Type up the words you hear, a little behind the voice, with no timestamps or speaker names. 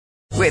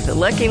With the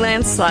Lucky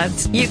Land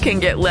Slots, you can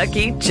get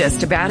lucky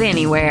just about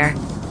anywhere.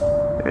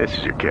 This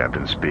is your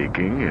captain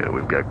speaking.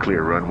 We've got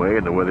clear runway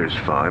and the weather's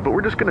fine, but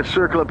we're just going to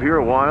circle up here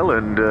a while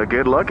and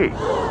get lucky.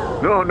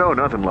 No,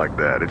 nothing like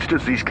that. It's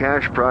just these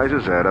cash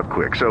prizes add up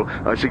quick. So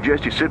I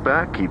suggest you sit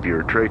back, keep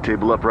your tray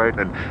table upright,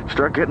 and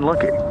start getting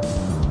lucky.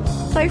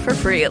 Play for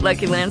free at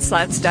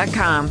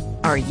LuckyLandSlots.com.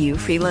 Are you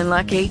feeling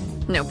lucky?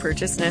 No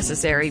purchase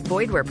necessary.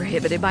 Void where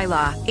prohibited by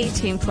law.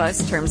 18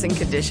 plus terms and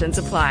conditions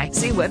apply.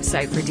 See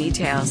website for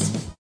details.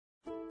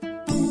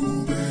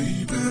 Ooh,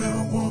 baby,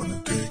 I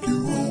wanna take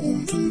you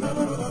home tonight.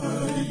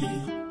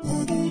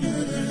 Oh,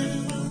 yeah,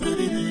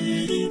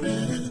 baby.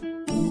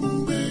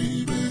 Ooh,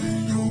 baby,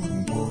 you're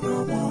the one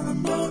I want in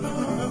my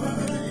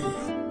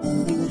life.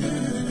 Ooh,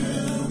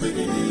 yeah,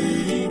 baby.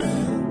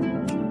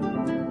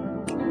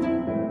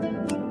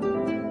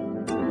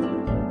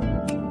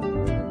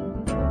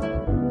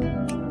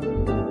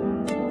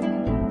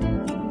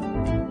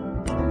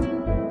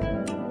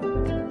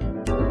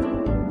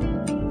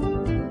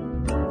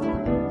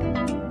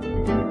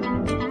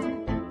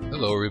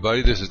 Hello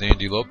everybody, this is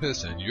Andy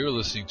Lopez and you're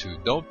listening to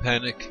Don't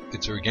Panic,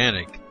 It's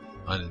Organic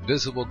on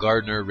Invisible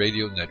Gardener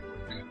Radio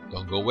Network.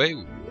 Don't go away,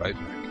 we'll be right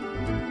back.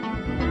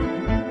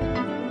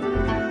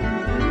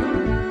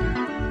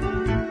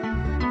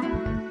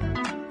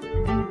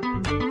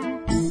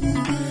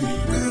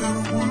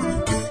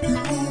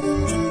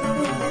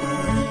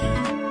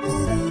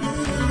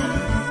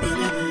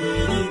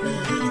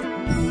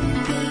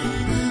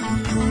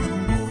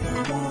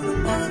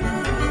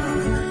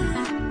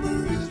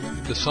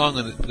 The song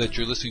that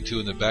you're listening to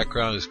in the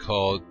background is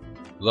called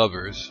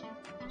Lovers.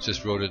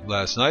 Just wrote it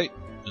last night,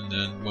 and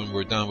then when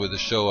we're done with the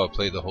show, I'll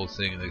play the whole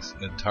thing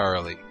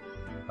entirely.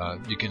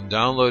 You can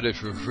download it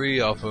for free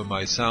off of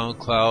my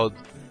SoundCloud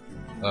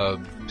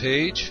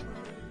page,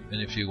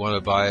 and if you want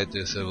to buy it,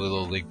 there's a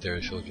little link there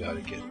that shows you how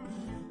to get it.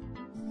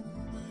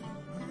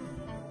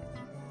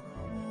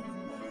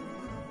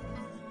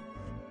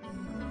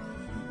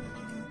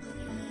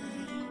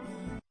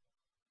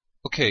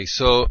 Okay,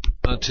 so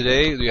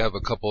today we have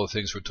a couple of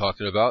things we're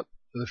talking about.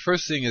 The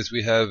first thing is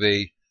we have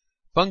a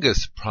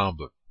fungus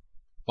problem.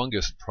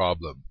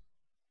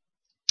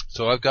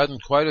 So I've gotten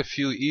quite a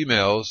few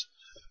emails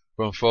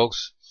from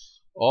folks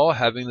all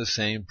having the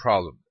same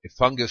problem. A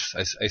fungus,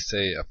 I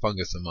say a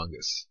fungus among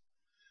us.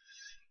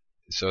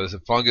 So there's a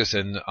fungus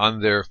and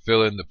on there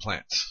fill in the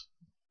plants.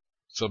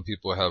 Some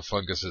people have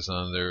funguses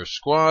on their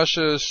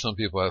squashes, some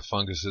people have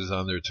funguses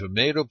on their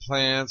tomato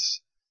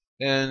plants,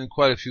 and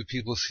quite a few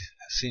people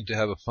seem to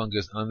have a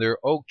fungus on their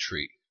oak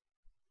tree.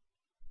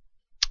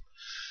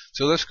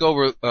 So let's go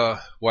over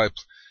why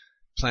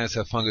plants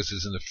have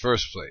funguses in the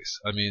first place.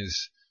 I mean,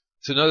 it's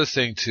another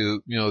thing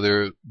to,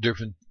 there are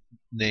different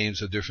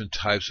names of different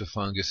types of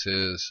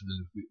funguses,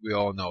 and we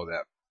all know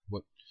that.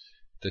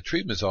 The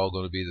treatment's all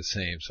going to be the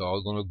same, so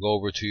I'm going to go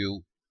over to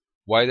you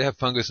why they have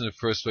fungus in the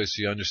first place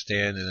so you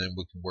understand, and then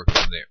we can work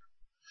from there.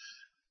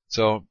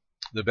 So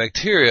the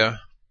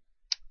bacteria,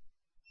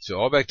 so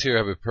all bacteria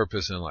have a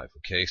purpose in life,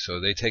 okay? So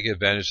they take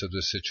advantage of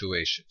the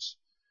situations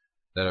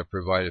that are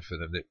provided for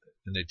them,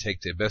 and they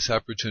take their best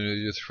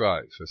opportunity to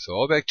thrive. So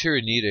all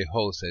bacteria need a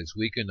host that is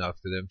weak enough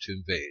for them to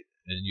invade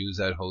and use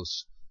that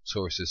host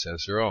sources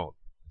as their own,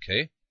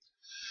 okay?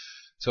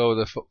 So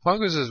the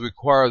funguses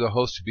require the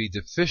host to be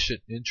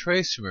deficient in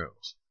trace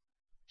minerals.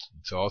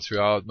 So all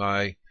throughout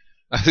my,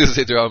 I was going to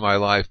say throughout my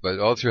life, but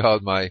all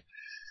throughout my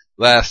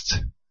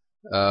last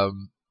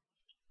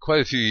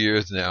quite a few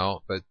years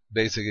now, but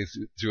basically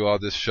through all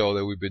this show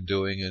that we've been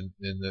doing and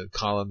the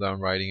column that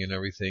I'm writing and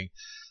everything,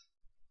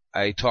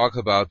 I talk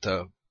about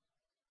the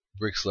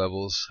Brix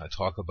levels. I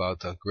talk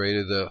about the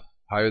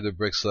higher the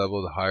Brix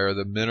level, the higher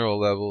the mineral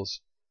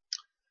levels,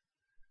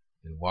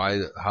 and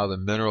how the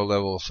mineral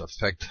levels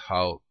affect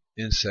how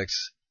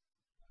insects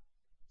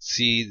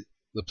seed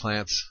the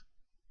plants,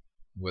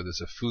 whether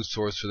it's a food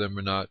source for them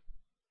or not.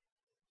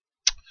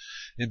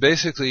 And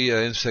basically,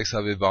 insects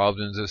have evolved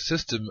into a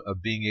system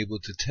of being able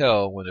to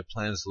tell when a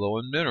plant is low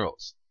in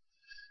minerals.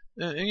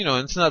 And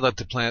it's not that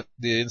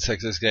the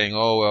insect is saying,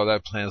 oh, well,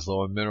 that plant's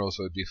low in minerals,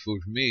 so it'd be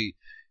food for me.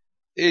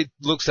 It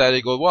looks at it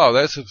and goes, wow,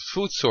 that's a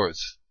food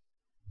source.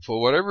 For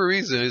whatever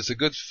reason, it's a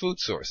good food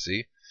source,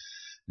 see?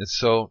 And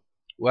so,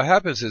 what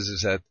happens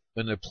is that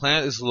when a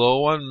plant is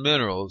low on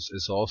minerals,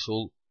 it's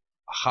also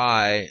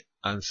high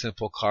on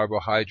simple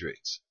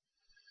carbohydrates.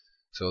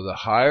 So the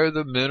higher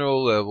the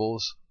mineral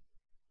levels,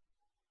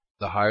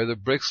 the higher the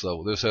Brix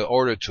level. There's an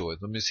order to it.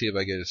 Let me see if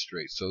I get it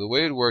straight. So the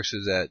way it works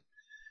is that,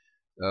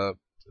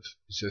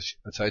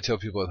 that's how I tell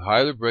people, the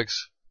higher the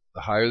Brix, the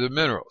higher the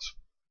minerals.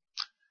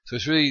 So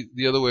it's really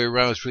the other way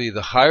around. It's really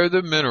the higher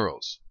the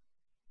minerals.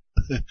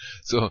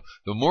 So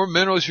the more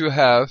minerals you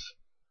have,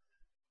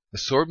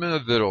 assortment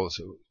of minerals,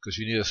 because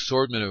you need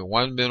assortment of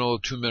one mineral,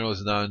 two minerals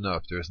is not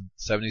enough. There's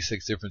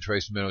 76 different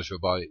trace minerals your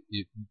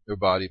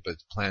body, but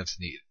plants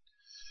need.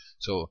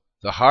 So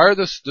the higher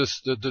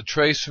the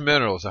trace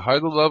minerals, the higher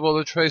the level of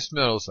the trace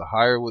minerals, the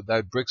higher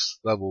that Brix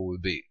level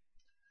would be.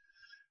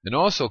 And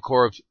also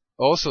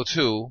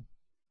too,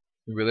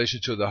 in relation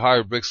to the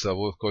higher Brix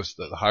level. Of course,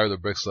 the higher the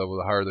Brix level,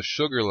 the higher the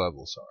sugar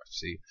levels are.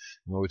 See,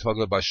 when we're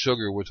talking about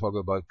sugar, we're talking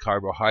about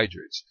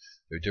carbohydrates.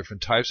 There are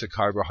different types of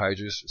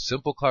carbohydrates: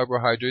 simple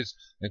carbohydrates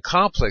and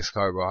complex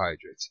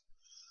carbohydrates.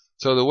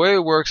 So the way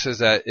it works is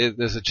that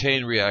there's a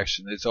chain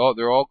reaction.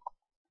 They're all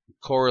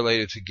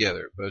correlated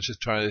together. But I'm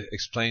just trying to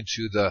explain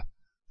to you the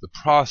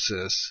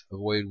process of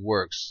the way it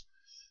works,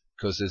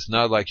 because it's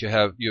not like in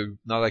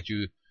order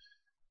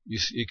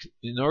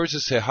to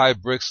say high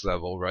Brix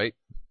level, right?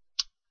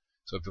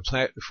 So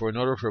in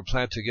order for a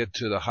plant to get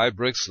to the high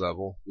Brix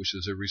level, which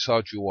is the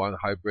result you want,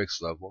 high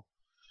Brix level,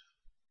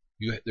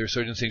 there are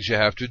certain things you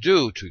have to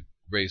do to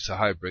raise the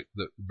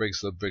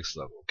Brix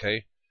level,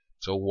 okay?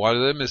 So one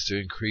of them is to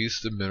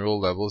increase the mineral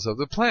levels of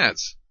the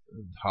plants.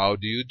 How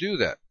do you do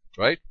that,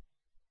 right?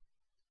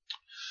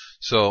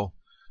 So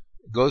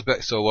it goes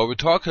back. So what we're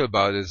talking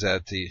about is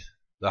that the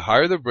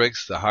higher the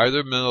Brix, the higher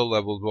the mineral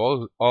levels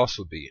will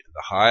also be.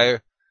 The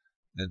higher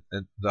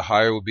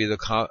will be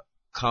the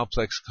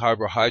complex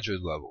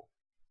carbohydrate level.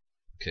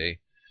 Okay,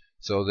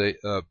 so the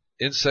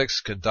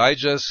insects can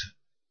digest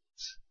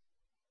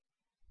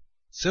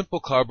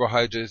simple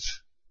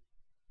carbohydrates.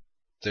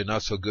 They're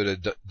not so good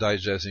at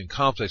digesting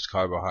complex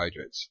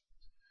carbohydrates.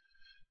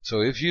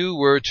 So if you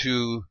were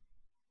to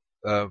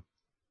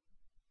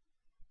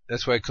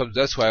that's why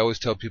I always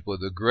tell people,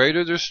 the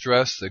greater their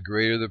stress, the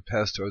greater the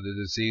pest or the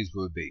disease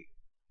will be.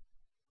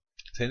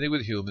 Same thing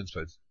with humans,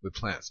 but with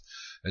plants.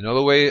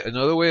 Another way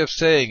of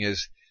saying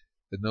is,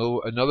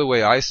 another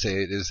way I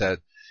say it is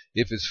that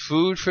if it's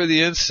food for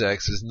the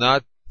insects, it's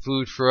not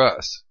food for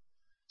us.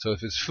 So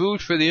if it's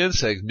food for the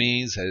insects,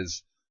 means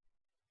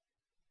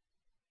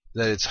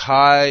that it's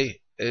high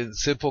in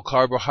simple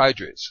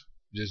carbohydrates,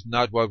 which is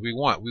not what we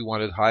want. We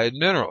want it high in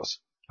minerals.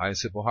 High in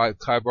simple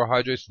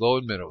carbohydrates, low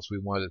in minerals. We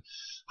want it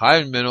high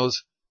in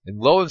minerals and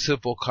low in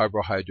simple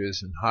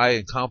carbohydrates and high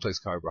in complex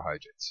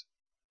carbohydrates.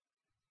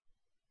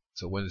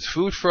 So when it's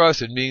food for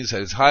us, it means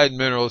that it's high in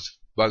minerals.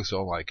 Bugs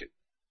don't like it.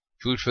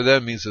 Food for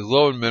them means it's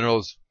low in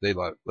minerals. They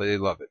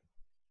love it.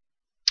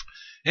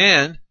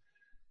 And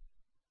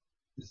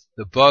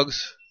the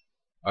bugs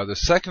are the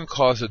second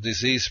cause of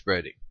disease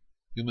spreading.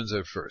 Humans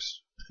are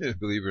first.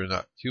 Believe it or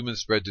not, humans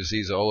spread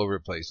disease all over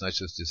the place. Not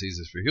just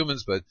diseases for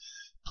humans, but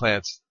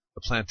plant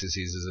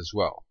diseases as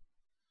well.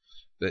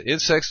 The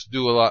insects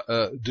do a lot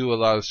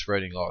of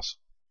spreading also.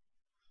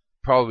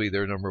 Probably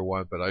they're number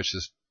one, but I was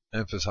just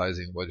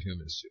emphasizing what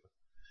humans do.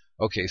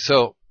 Okay,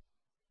 so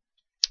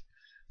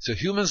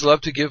humans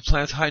love to give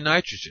plants high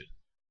nitrogen.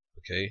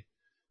 Okay,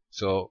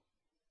 so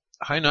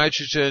high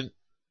nitrogen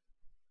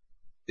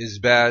is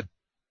bad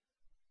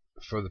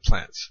for the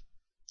plants.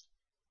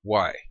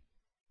 Why?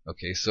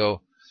 Okay,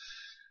 so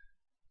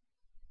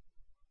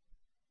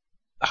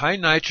high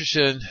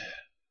nitrogen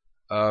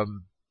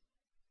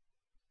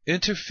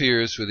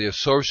interferes with the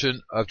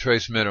absorption of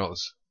trace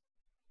minerals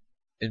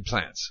in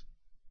plants.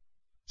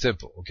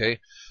 Simple, okay?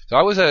 So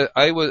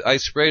I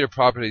sprayed a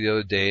property the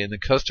other day, and the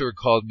customer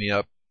called me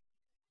up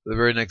the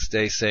very next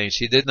day saying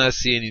she did not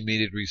see any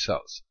immediate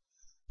results.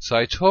 So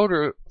I told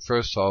her,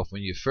 first off,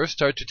 when you first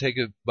start to take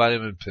a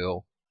vitamin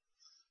pill,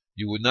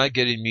 you would not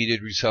get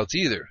immediate results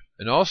either.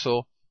 And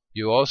also,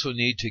 you also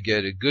need to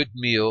get a good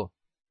meal,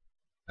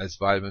 as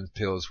vitamin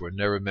pills were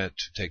never meant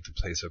to take the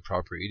place of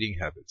proper eating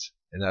habits.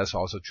 And that's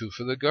also true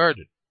for the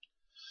garden.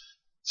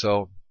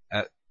 So,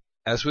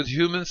 as with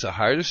humans, the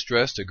higher the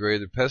stress, the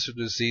greater the pest or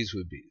disease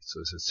would be.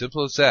 So it's as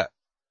simple as that.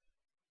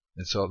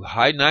 And so the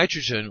high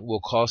nitrogen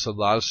will cause a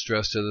lot of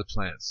stress to the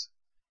plants.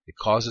 It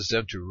causes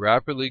them to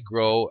rapidly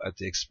grow at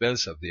the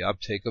expense of the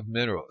uptake of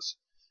minerals.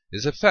 It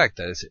is a fact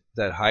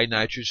that high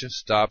nitrogen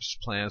stops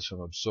plants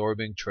from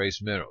absorbing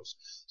trace minerals.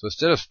 So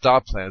instead of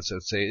stop plants,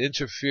 let's say it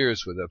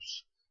interferes with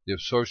the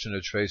absorption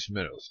of trace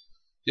minerals.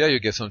 Yeah, you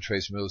get some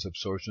trace minerals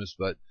absorptions,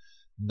 but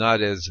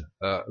not as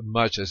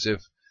much as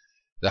if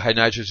the high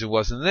nitrogen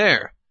wasn't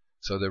there.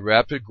 So the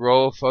rapid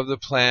growth of the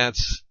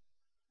plants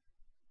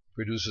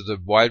produces a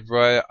wide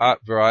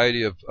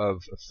variety of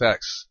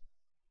effects.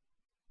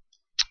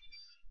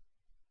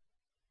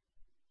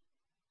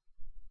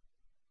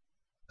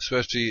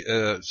 Especially,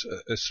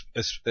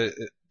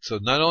 so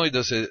not only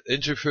does it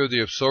interfere with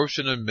the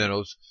absorption of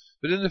minerals,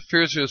 but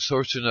interferes with the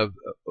absorption of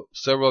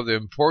several of the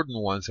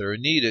important ones that are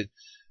needed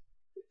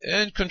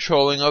in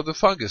controlling of the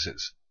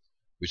funguses,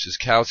 which is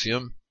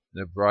calcium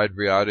and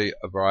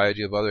a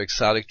variety of other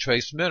exotic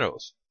trace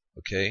minerals.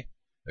 Okay,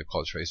 they're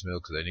called trace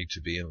minerals because they need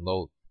to be in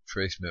low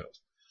trace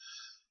minerals.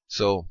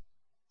 So,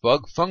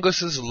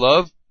 funguses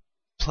love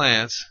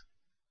plants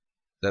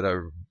that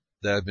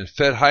have been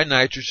fed high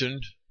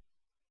nitrogen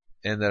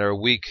and that are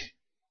weak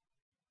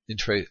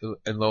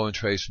and low in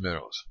trace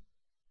minerals.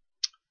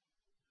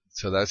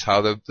 So that's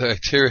how the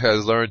bacteria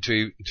has learned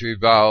to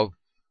evolve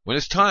when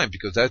it's time,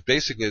 because that's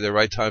basically the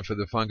right time for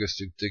the fungus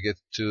to get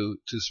to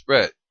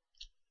spread.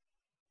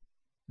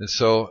 And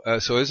so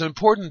it's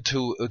important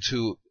to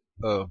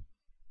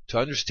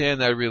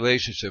understand that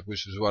relationship,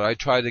 which is what I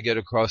try to get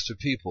across to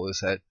people, is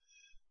that,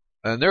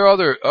 and there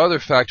are other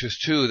factors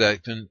too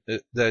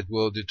that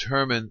will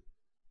determine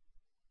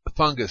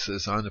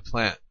funguses on the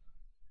plant.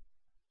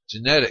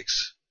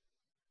 Genetics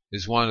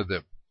is one of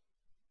them.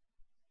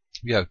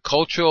 You have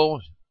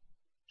cultural,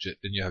 and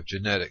you have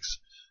genetics.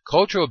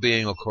 Cultural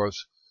being, of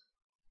course,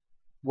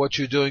 what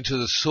you're doing to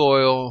the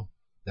soil.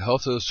 The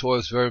health of the soil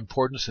is very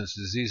important since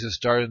diseases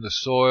start in the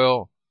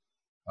soil.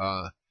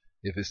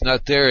 If it's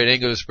not there, it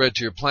ain't going to spread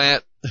to your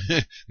plant.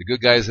 The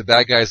good guys, the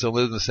bad guys don't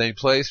live in the same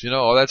place,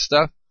 all that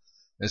stuff.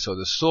 And so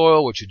the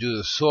soil, what you do to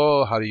the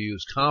soil, how to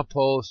use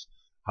compost,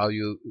 how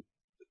you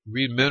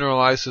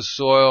remineralize the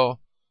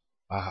soil,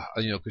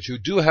 because you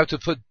do have to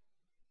put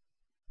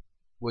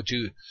what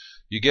you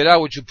get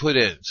out what you put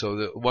in. So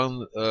the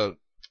one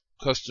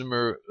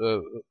customer,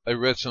 I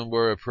read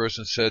somewhere a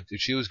person said that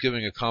she was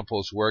giving a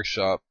compost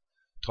workshop,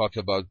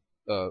 talking about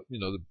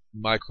the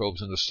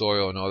microbes in the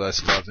soil and all that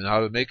stuff and how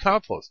to make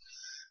compost.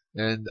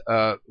 And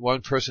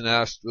one person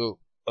asked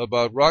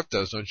about rock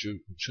dust.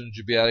 Shouldn't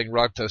you be adding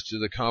rock dust to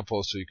the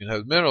compost so you can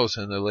have minerals?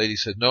 And the lady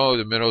said, no,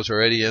 the minerals are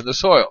already in the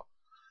soil.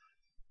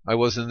 I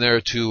wasn't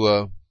there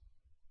to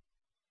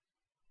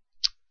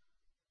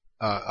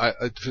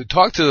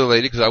talk to the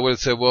lady, because I would have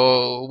said,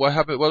 well, what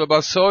happened? What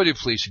about soil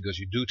depletion? Because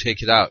you do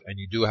take it out and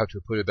you do have to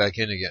put it back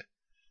in again.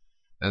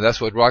 And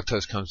that's what rock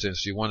dust comes in.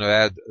 So you want to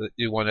add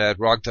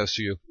rock dust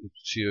to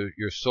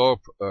your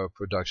soil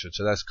production.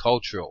 So that's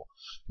cultural.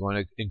 You want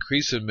to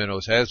increase the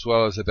minerals as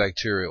well as the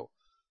bacterial.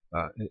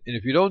 And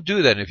if you don't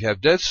do that, and if you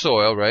have dead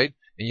soil, right,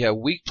 and you have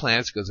weak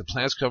plants, because the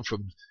plants come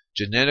from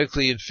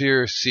genetically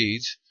inferior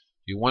seeds,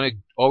 you want to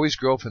always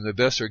grow from the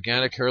best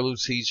organic heirloom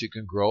seeds you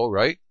can grow,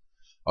 right?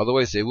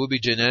 Otherwise, they will be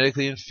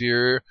genetically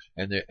inferior,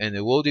 and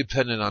they will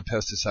depend on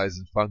pesticides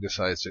and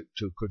fungicides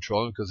to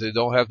control them, because they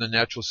don't have the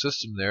natural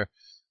system there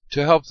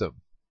to help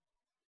them.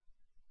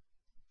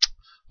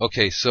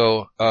 Okay,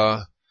 so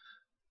and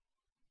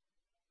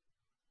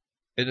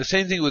the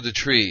same thing with the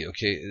tree.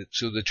 Okay,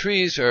 so the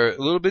trees are a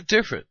little bit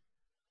different.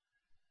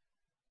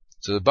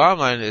 So the bottom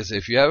line is,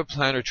 if you have a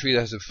plant or tree that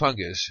has a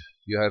fungus,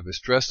 you have a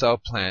stressed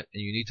out plant,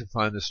 and you need to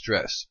find the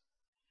stress.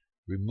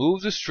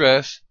 Remove the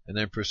stress, and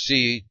then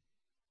proceed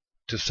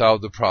to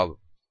solve the problem.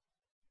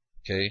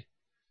 Okay,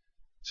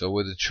 so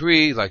with a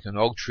tree like an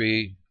oak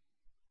tree,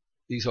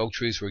 these oak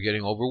trees were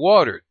getting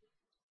overwatered,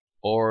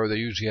 or they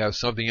usually have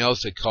something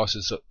else that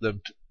causes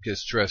them to get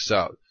stressed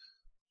out.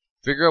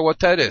 Figure out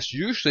what that is.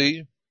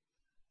 Usually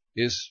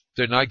is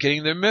they're not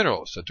getting their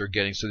minerals that they're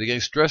getting, so they're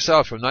getting stressed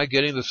out from not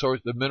getting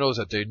the minerals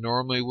that they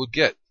normally would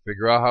get.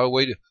 Figure out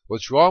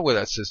what's wrong with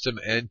that system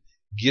and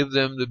give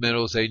them the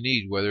minerals they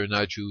need, whether or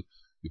not you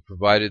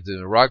provide it in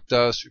the rock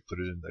dust, you put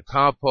it in the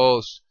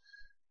compost.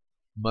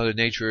 Mother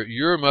Nature,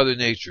 you're Mother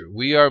Nature.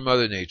 We are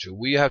Mother Nature.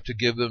 We have to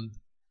give them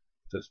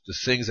the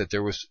things that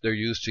they're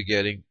used to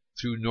getting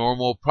through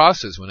normal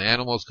process. When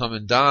animals come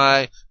and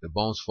die, the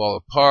bones fall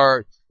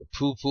apart, the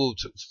poo-poo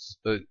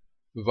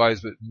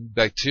provides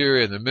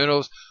bacteria and the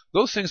minerals.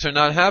 Those things are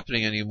not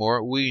happening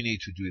anymore. We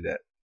need to do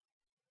that.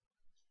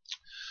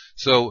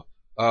 So,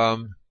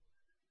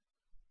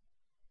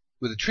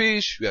 with the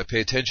trees, you have to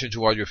pay attention to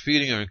what you're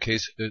feeding, or in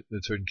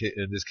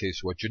this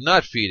case, what you're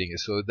not feeding.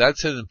 So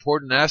that's an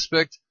important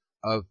aspect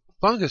of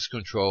fungus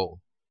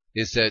control,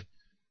 is that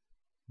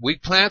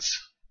weak plants,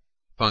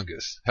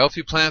 fungus.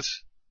 Healthy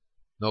plants,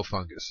 no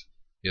fungus.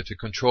 You have to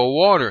control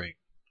watering,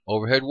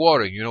 overhead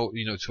watering.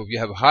 So if you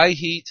have high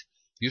heat,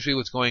 usually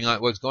what's going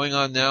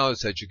on now is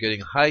that you're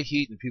getting high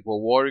heat and people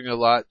are watering a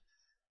lot,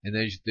 and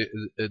then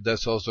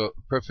that's also a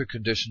perfect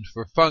condition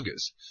for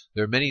fungus.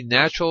 There are many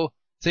natural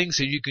things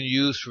that you can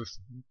use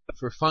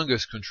for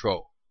fungus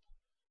control.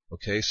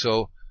 Okay,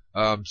 so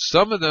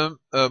some of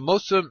them,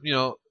 most of them,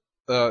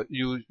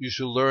 you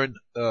should learn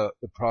the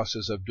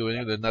process of doing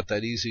it. They're not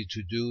that easy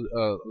to do.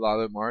 A lot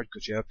of them aren't,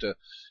 because you have to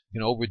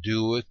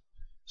overdo it.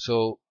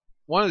 So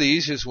one of the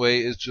easiest way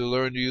is to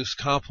learn to use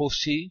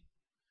compost tea.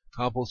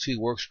 Compost tea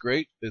works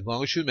great as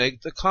long as you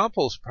make the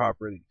compost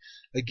properly.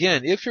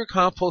 Again, if your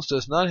compost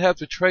does not have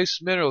the trace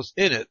minerals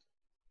in it,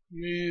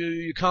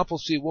 your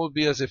compost tea won't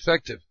be as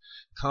effective.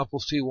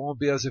 Compost tea won't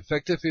be as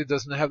effective if it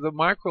doesn't have the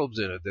microbes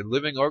in it. The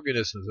living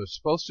organisms are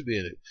supposed to be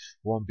in it. It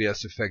won't be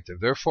as effective.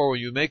 Therefore, when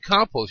you make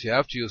compost, you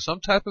have to use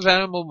some type of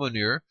animal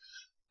manure.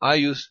 I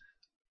use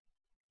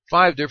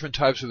 5 different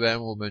types of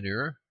animal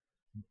manure.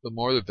 The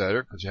more the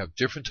better, because you have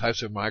different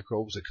types of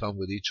microbes that come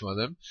with each one of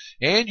them.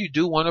 And you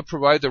do want to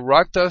provide the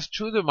rock dust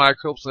to the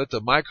microbes, let the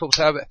microbes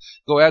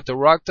go at the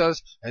rock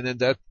dust, and then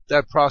that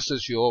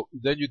process,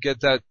 then you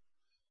get that.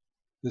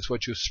 That's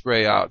what you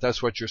spray out.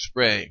 That's what you're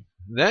spraying.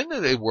 Then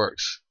it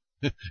works.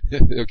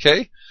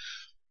 Okay?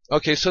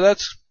 Okay, so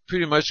that's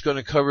pretty much going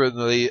to cover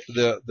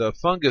the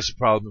fungus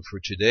problem for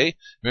today.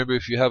 Remember,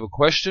 if you have a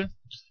question,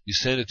 you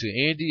send it to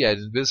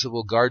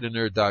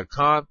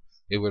Andy@invisiblegardener.com.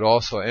 It would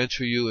also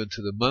enter you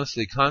into the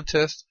monthly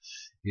contest.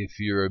 If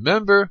you're a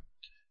member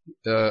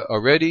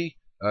already,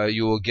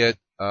 you will get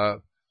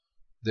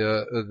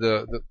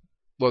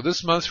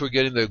this month we're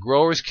getting the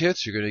growers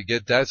kits. You're going to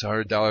get that. It's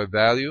 $100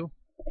 value.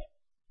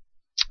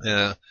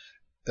 I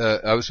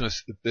was going to,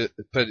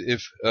 but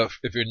if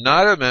you're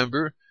not a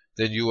member,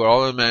 then you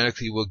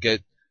automatically will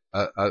get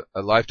a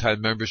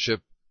lifetime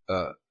membership.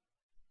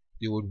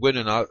 You would win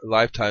a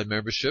lifetime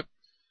membership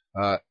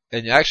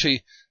And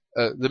actually,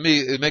 let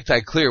me make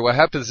that clear. What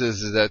happens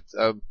is that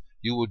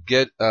you would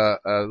get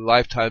a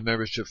lifetime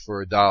membership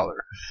for $1.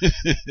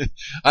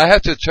 I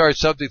have to charge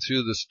something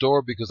through the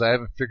store because I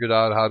haven't figured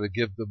out how to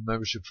give the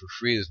membership for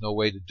free. There's no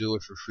way to do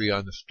it for free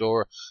on the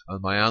store,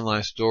 on my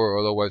online store, or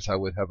otherwise I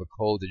would have a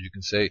code that you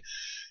can say,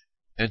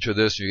 enter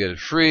this and you get it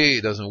free.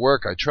 It doesn't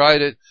work. I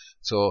tried it.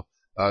 So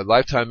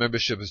lifetime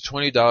membership is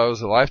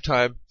 $20 a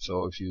lifetime.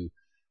 So if you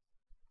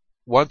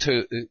want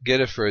to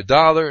get it for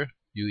 $1,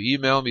 you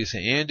email me,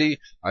 say, Andy,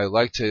 I'd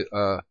like to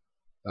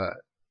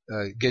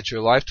get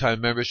your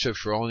lifetime membership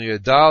for only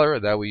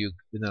 $1. That way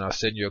and then I'll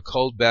send you a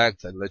code back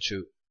that lets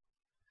you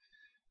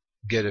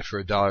get it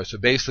for $1. So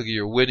basically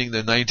you're winning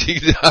the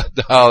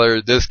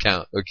 $19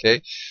 discount,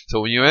 okay?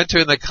 So when you enter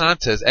in the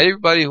contest,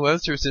 everybody who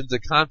enters into the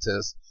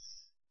contest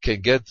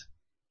can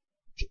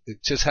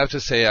just have to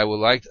say, I would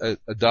like a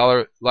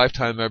 $1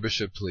 lifetime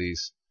membership,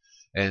 please.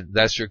 And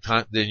that's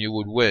then you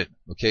would win.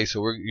 Okay,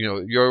 so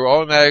you're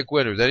automatic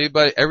winners.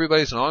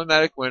 Everybody's an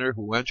automatic winner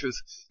who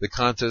enters the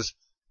contest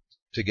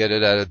to get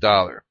it at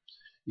 $1.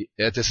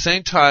 At the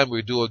same time,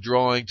 we do a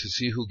drawing to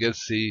see who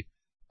gets the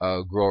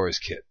grower's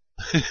kit.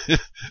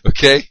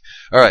 Okay?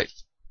 Alright.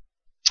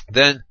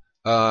 Then,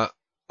 on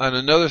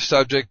another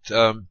subject,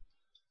 I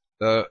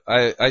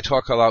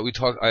talk a lot.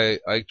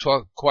 I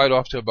talk quite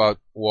often about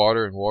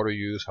water and water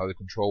use, how to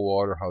control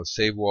water, how to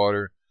save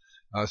water.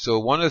 So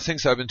one of the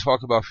things I've been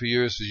talking about for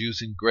years is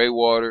using gray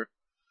water,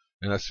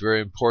 and that's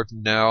very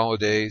important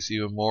nowadays,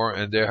 even more.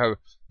 And there have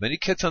many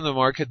kits on the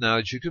market now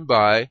that you can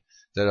buy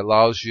that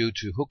allows you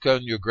to hook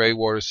on your gray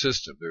water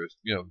system. There's,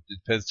 it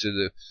depends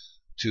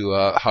to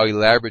how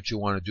elaborate you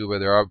want to do, but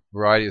there are a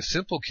variety of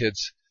simple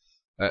kits.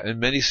 And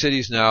many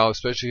cities now,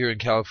 especially here in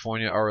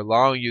California, are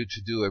allowing you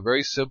to do a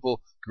very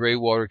simple gray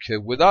water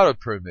kit without a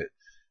permit.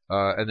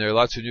 And there are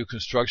lots of new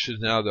constructions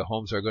now. The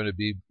homes are going to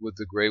be with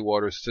the gray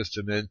water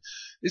system in.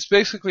 It's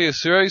basically a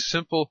very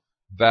simple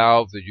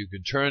valve that you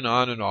can turn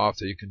on and off,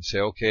 that you can say,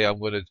 okay, I'm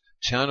going to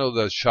channel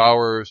the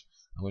showers,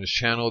 I'm going to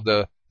channel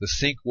the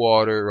sink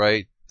water,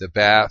 right? The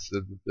bath,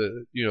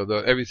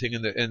 the everything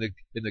in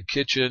the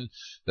kitchen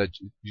that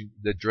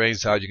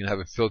drains out. You can have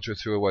a filter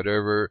through or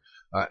whatever,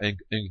 and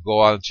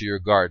go out into your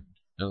garden.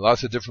 And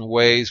lots of different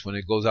ways when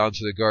it goes out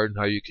into the garden,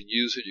 how you can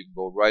use it. You can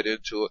go right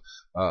into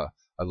a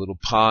little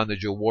pond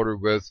that you'll water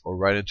with, or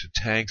right into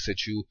tanks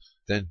that you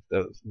then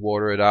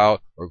water it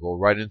out, or go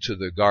right into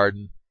the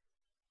garden.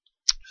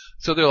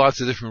 So there are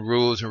lots of different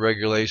rules and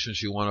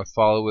regulations you want to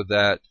follow with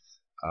that.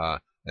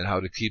 And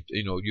how to keep,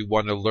 you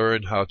want to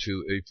learn how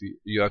to,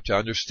 you have to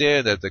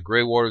understand that the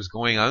gray water is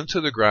going onto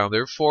the ground.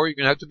 Therefore, you're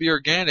going to have to be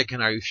organic in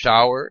how you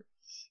shower.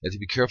 You have to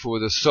be careful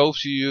with the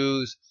soaps you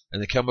use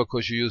and the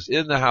chemicals you use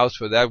in the house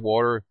for that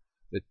water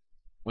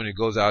when it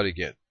goes out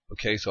again.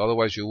 Okay, so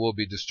otherwise you will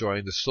be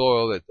destroying the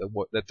soil that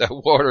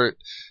water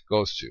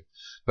goes to.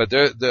 But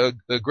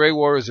the gray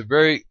water is a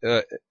very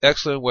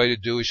excellent way to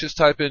do it. Just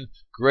type in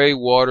gray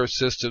water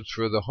systems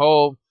for the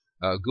home.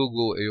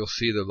 Google, you'll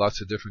see there are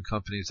lots of different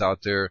companies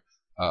out there.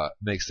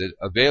 Makes it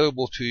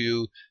available to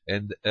you,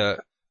 and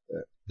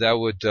that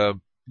would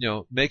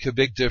make a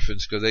big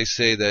difference, because they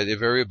say that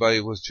if everybody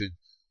was to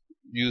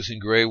using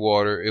gray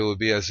water, it would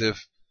be as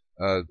if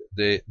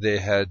they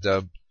had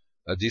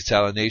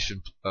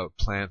desalination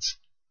plants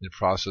in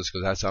process,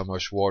 because that's how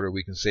much water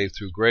we can save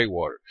through gray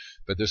water.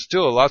 But there's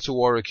still lots of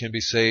water that can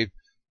be saved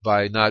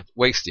by not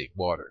wasting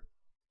water.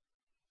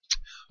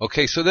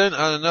 Okay, so then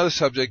on another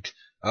subject,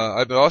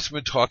 I've also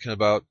been talking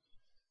about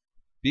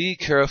be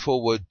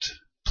careful with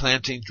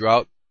planting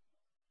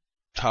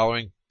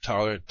drought-tolerant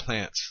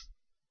plants.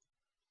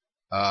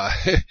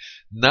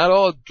 Not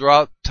all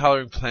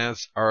drought-tolerant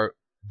plants are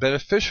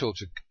beneficial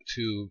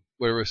to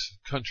whatever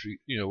country,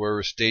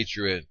 whatever state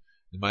you're in.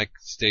 In my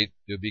state,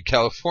 it would be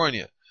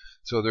California.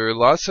 So there are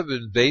lots of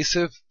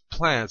invasive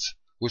plants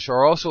which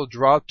are also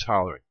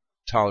drought-tolerant,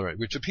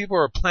 which the people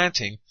are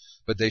planting,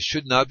 but they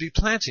should not be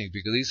planting,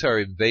 because these are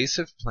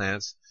invasive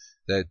plants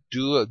that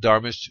do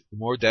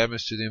more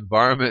damage to the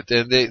environment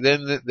than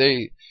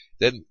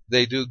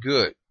they do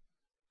good,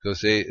 because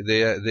they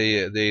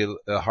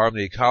harm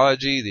the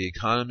ecology, the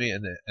economy,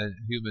 and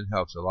human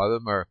health. A lot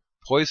of them are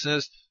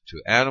poisonous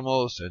to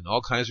animals and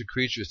all kinds of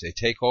creatures. They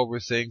take over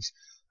things,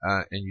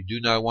 and you do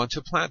not want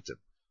to plant them.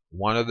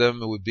 One of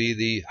them would be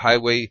the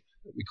highway.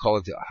 We call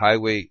it the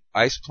highway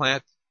ice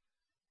plant.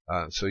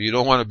 So you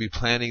don't want to be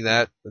planting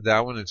that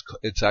one.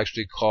 It's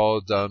actually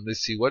called.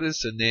 Let's see, what is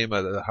the name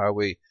of the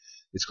highway?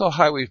 It's called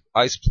highway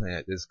ice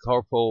plant. It's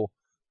Carpal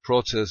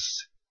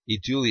Protus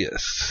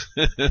Edulius.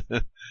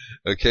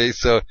 Okay,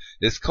 so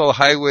it's called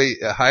highway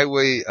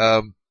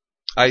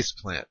ice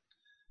plant.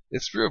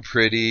 It's real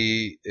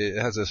pretty.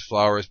 It has its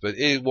flowers, but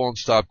it won't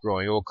stop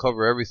growing. It will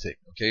cover everything.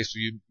 Okay, so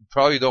you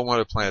probably don't want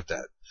to plant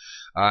that.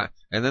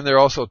 And then there are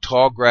also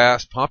tall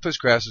grass. Pampas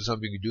grass is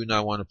something you do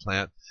not want to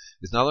plant.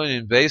 It's not only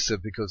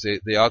invasive because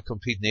they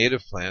outcompete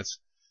native plants.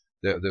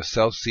 They're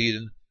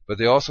self-seeding, but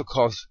they also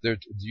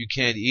you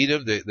can't eat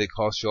them. They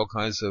cause you all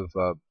kinds of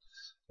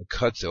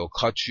cuts. They'll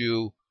cut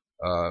you.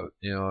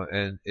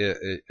 And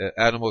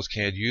animals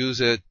can't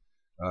use it.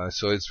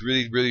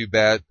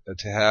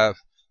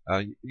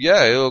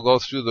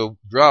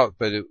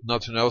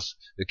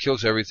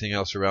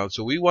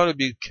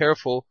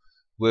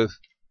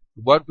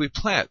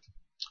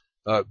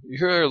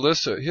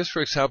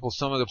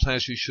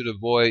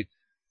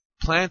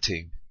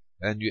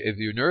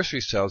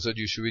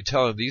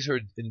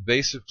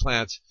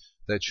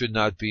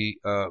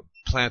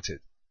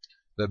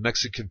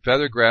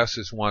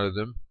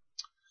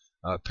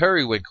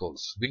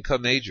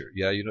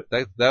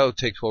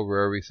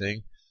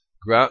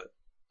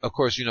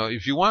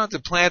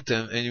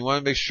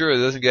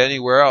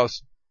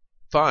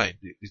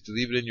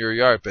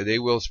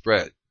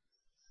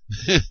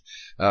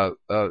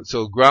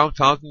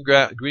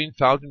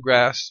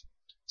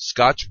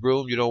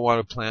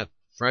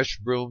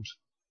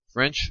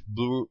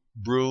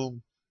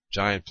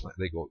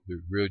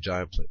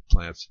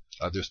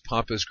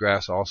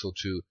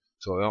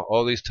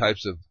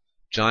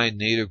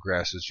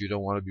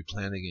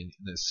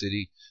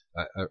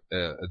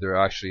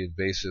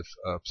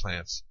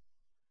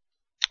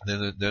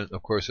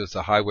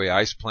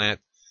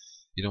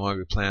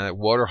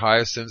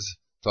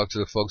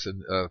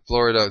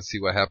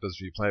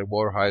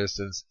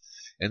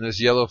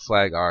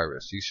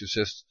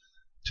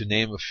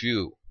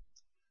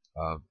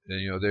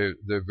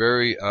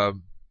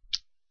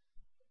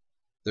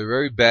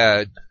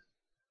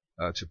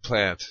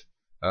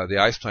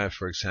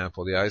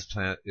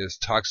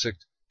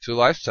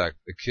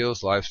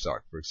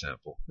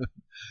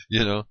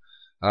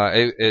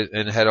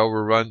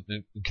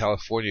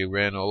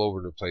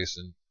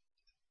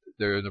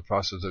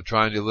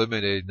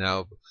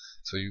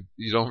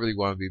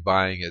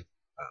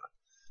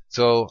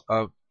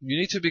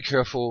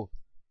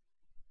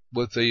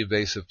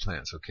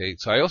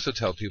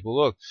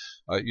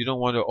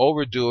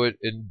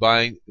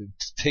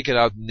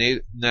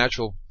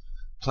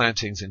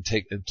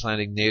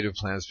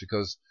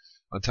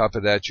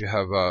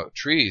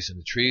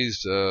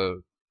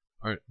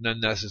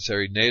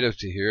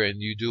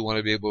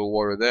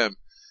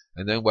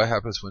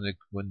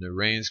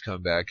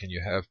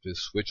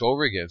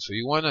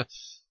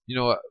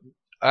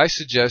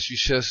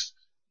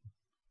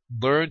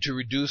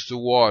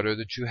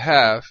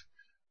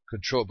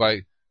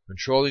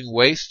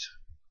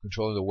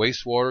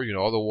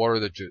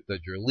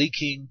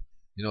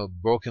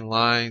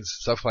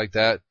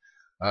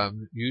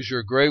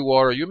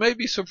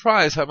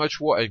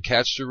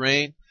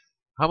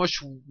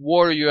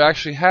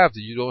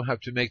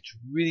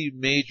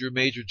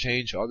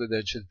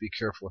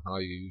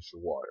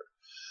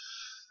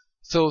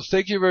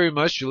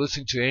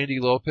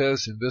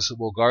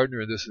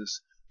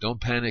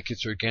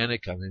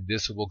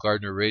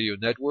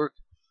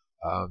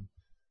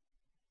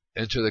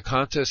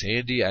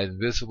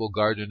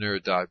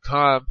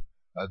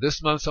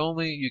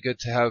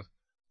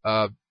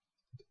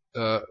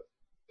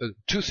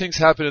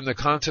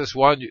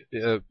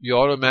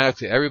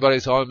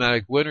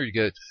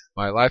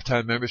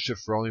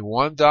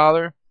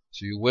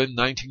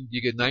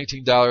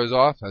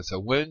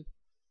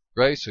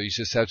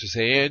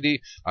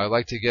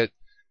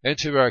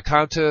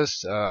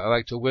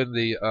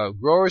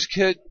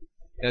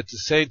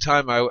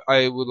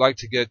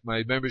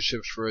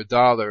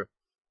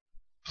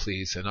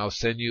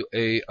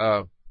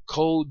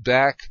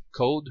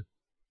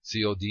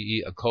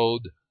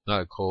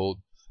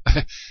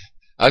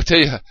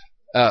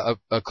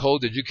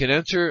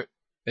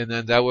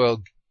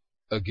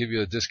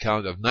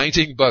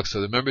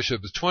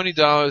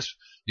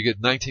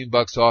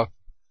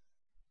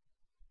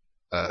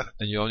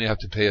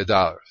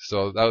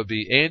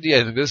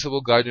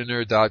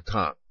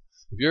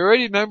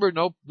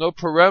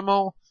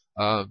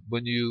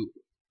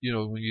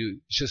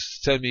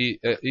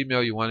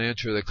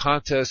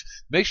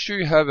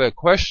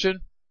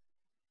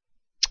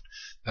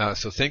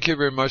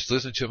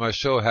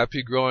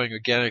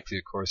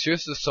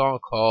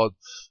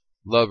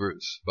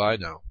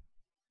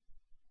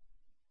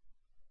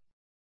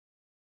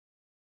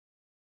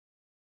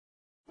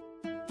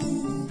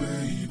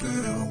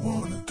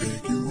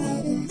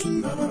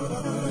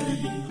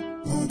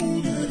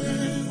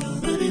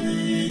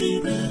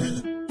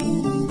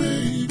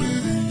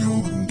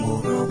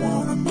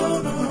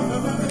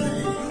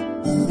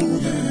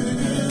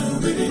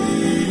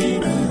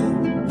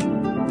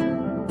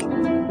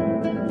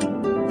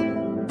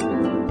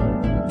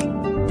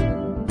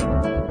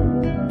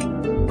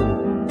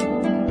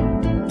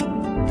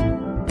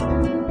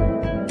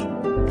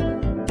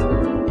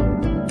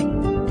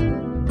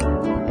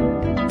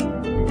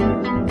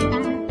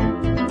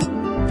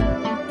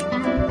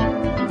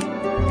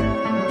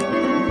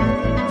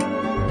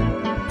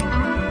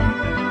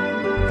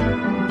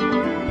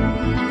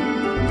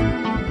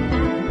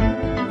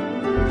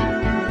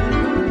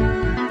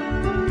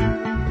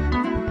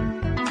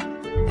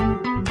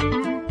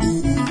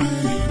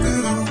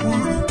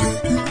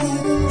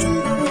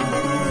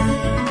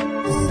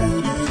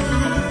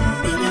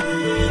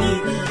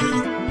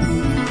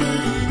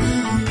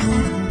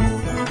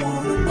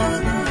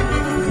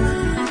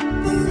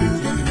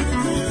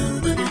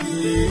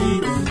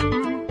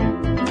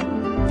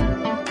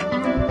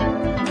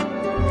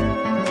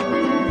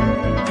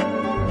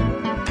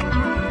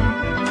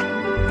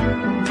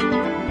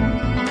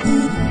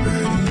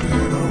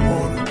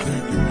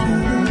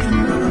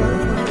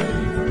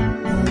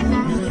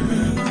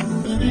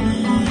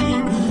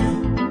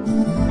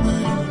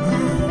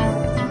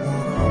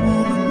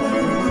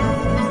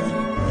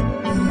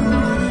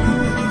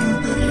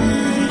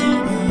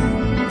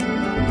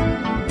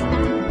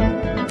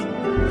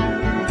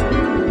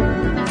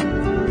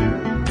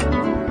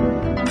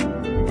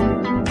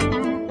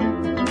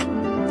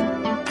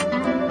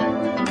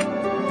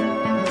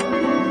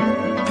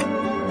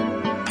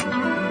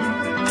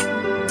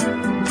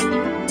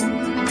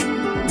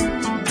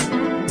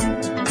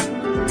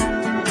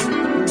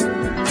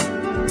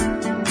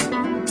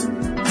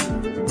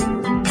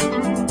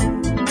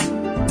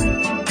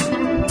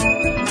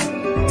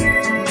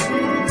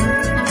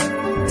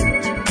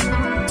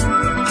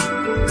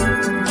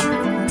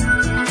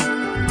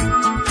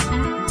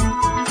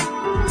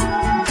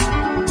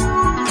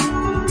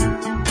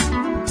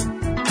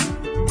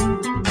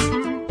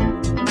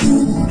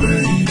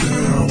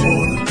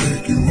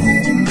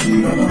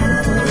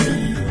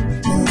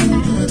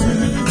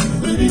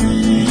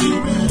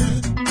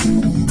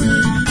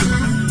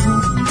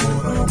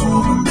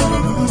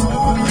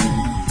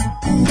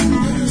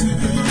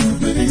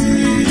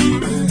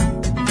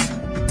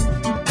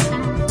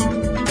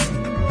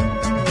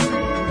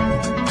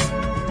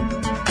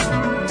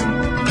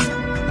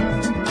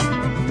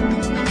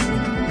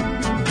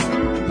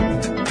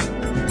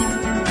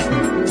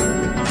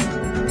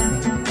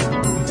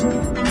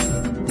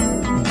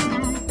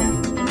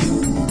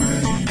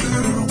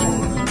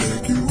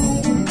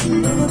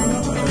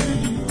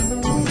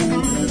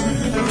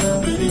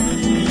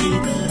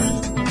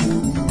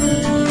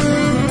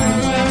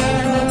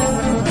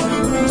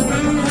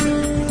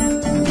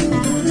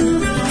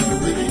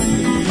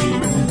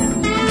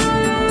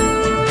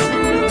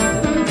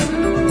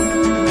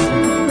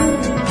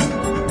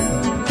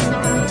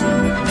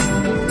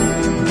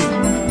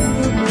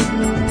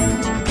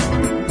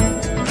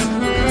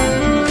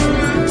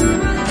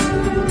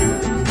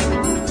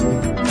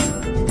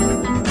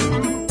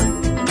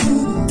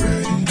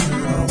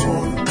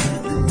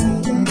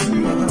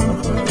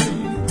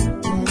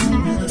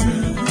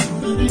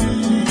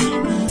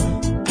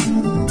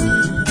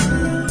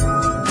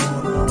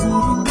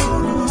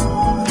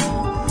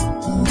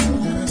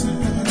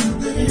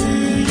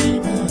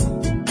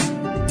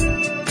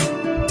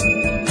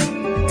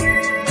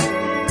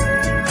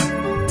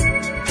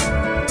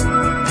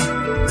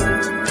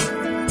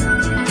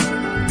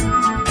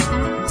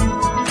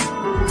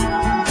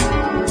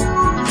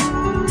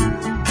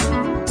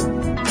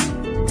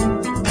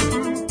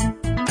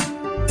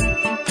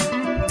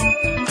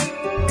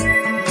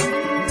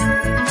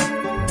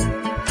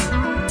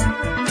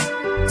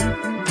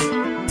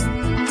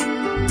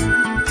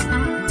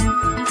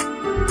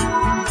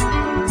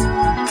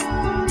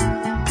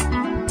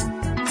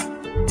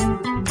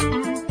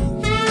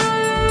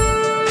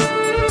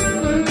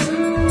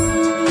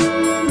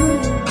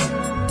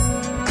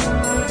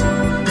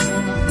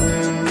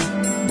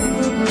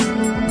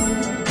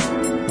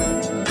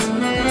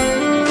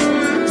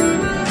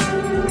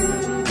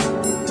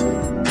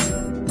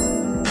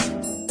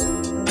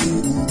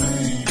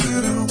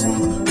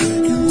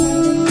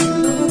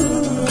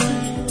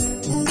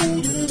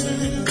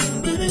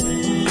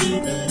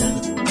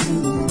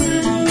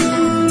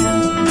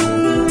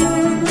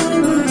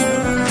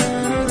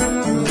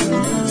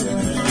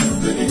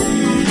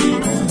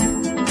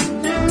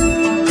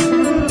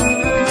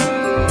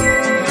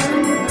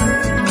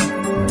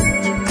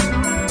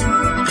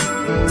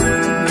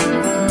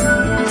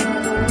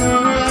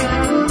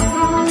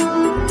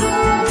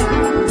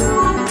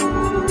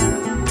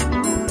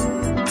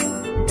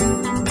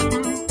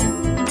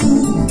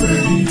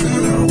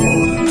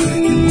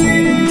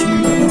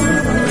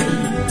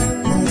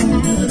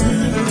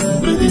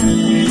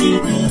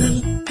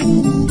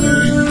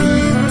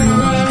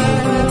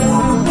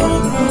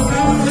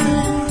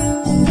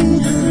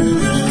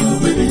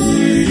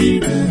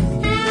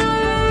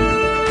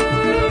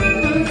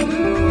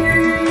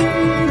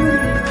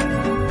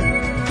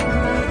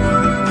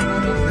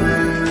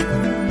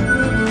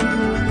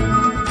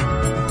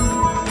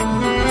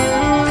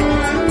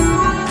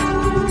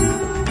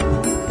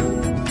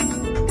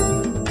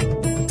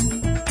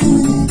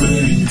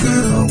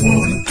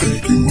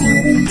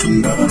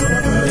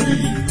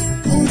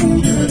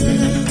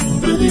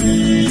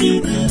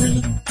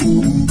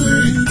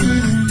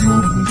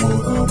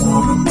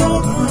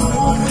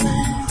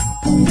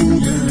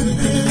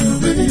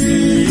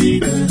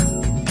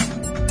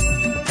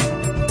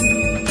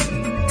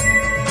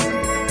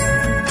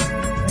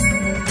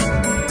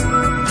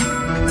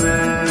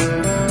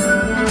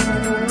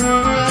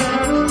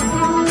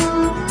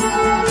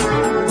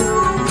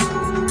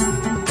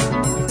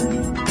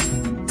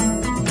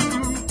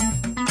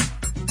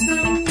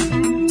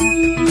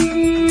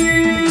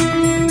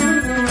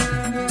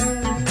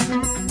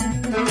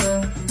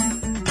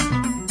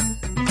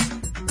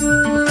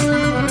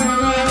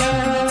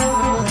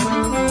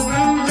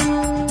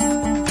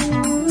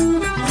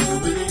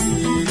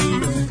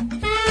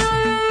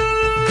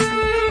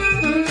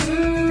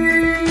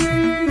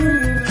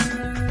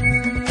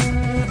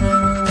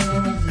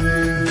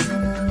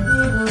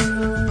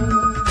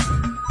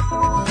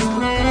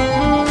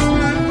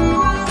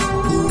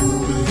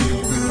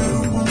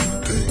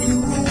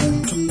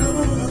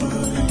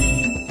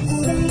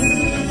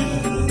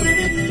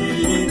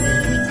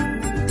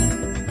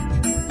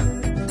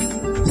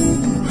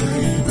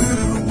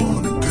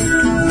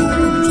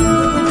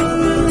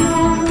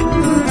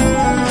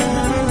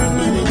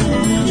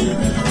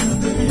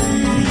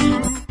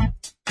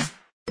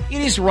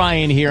 is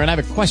Ryan here, and I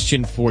have a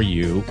question for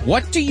you.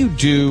 What do you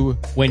do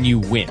when you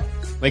win?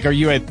 Like, are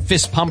you a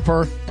fist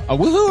pumper, a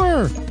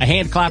woohooer, a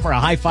hand clapper, a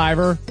high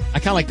fiver? I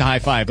kind of like the high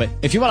five, but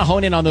if you want to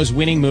hone in on those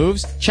winning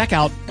moves, check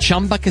out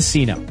Chumba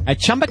Casino. At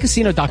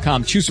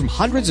ChumbaCasino.com, choose from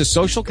hundreds of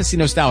social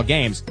casino-style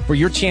games for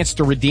your chance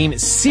to redeem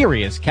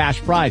serious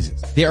cash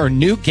prizes. There are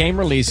new game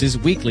releases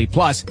weekly,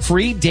 plus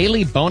free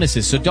daily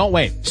bonuses. So don't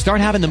wait. Start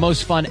having the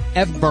most fun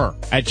ever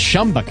at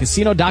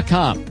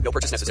ChumbaCasino.com. No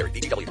purchase necessary.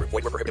 VGW Group.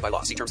 Void where prohibited by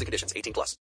law. See terms and conditions. 18+.